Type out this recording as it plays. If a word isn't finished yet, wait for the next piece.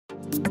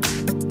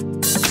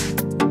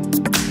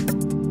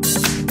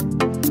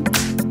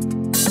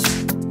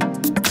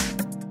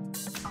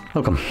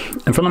Welcome.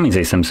 In front of me is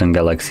a Samsung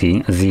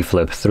Galaxy Z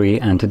Flip 3,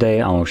 and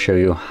today I will show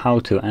you how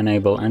to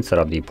enable and set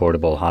up the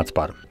portable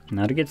hotspot.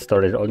 Now to get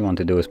started, all you want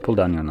to do is pull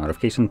down your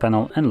notification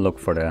panel and look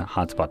for the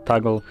hotspot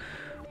toggle,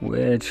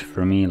 which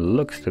for me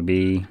looks to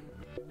be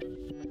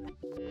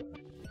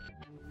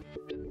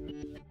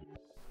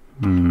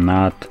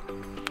not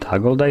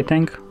toggled, I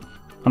think.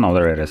 Oh no,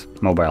 there it is,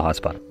 mobile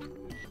hotspot.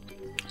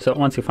 So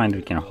once you find it,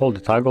 you can hold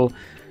the toggle.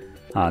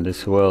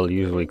 This will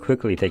usually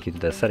quickly take you to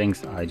the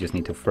settings. I just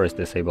need to first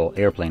disable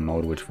airplane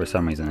mode, which for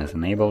some reason is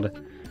enabled.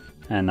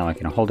 And now I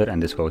can hold it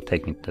and this will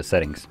take me to the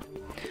settings.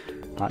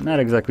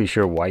 Not exactly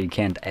sure why you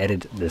can't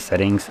edit the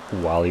settings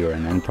while you're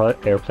in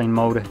airplane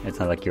mode. It's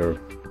not like you're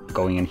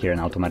going in here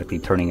and automatically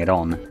turning it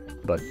on,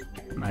 but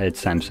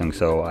it's Samsung,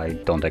 so I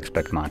don't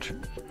expect much.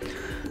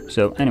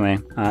 So anyway,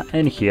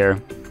 in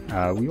here,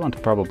 we want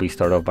to probably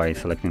start off by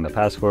selecting the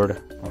password,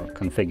 or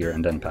configure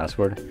and then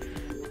password.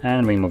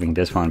 And removing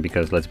this one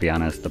because, let's be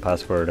honest, the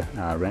password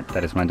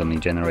that is randomly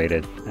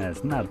generated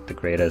is not the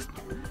greatest.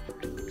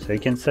 So you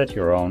can set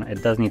your own.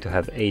 It does need to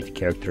have 8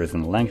 characters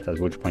in length, at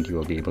which point you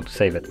will be able to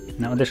save it.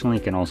 Now additionally,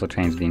 you can also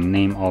change the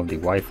name of the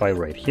Wi-Fi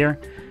right here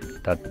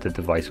that the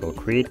device will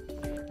create.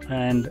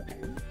 And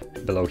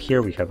below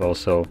here we have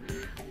also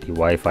the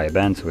Wi-Fi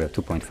band, so we have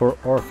 2.4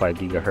 or 5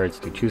 gigahertz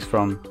to choose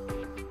from.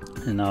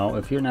 And now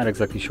if you're not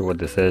exactly sure what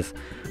this is,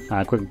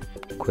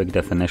 quick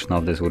definition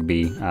of this would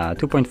be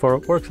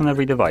 2.4 works on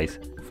every device.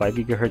 5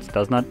 gigahertz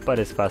does not, but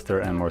is faster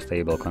and more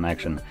stable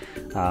connection.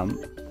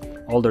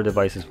 Older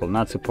devices will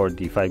not support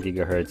the 5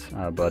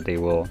 gigahertz, but they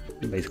will,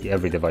 basically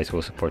every device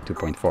will support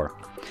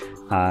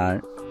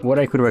 2.4. What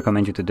I could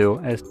recommend you to do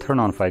is turn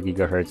on 5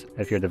 gigahertz.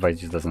 If your device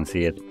just doesn't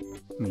see it,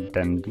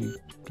 then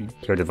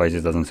your device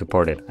just doesn't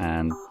support it,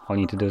 and all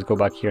you need to do is go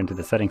back here into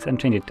the settings and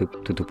change it to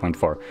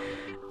 2.4.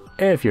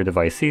 If your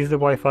device sees the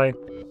Wi-Fi,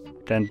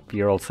 then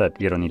you're all set.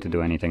 You don't need to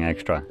do anything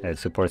extra. It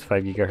supports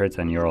 5 gigahertz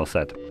and you're all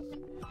set.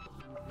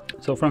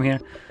 So from here,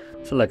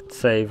 select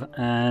save,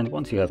 and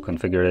once you have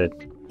configured it,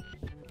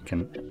 you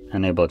can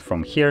enable it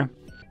from here,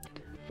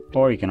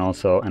 or you can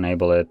also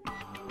enable it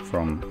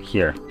from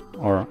here,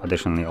 or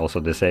additionally also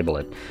disable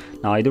it.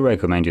 Now I do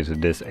recommend you to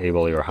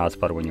disable your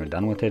hotspot when you're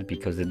done with it,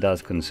 because it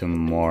does consume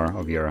more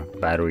of your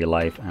battery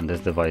life, and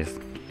this device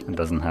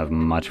doesn't have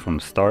much from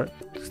start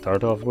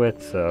off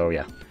with, so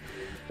yeah.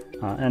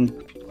 And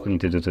all you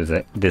need to do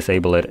to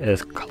disable it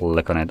is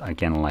click on it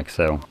again like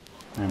so,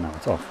 and now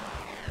it's off.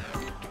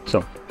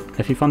 So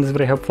if you found this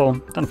video helpful,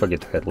 don't forget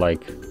to hit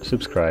like,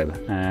 subscribe,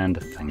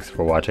 and thanks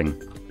for watching.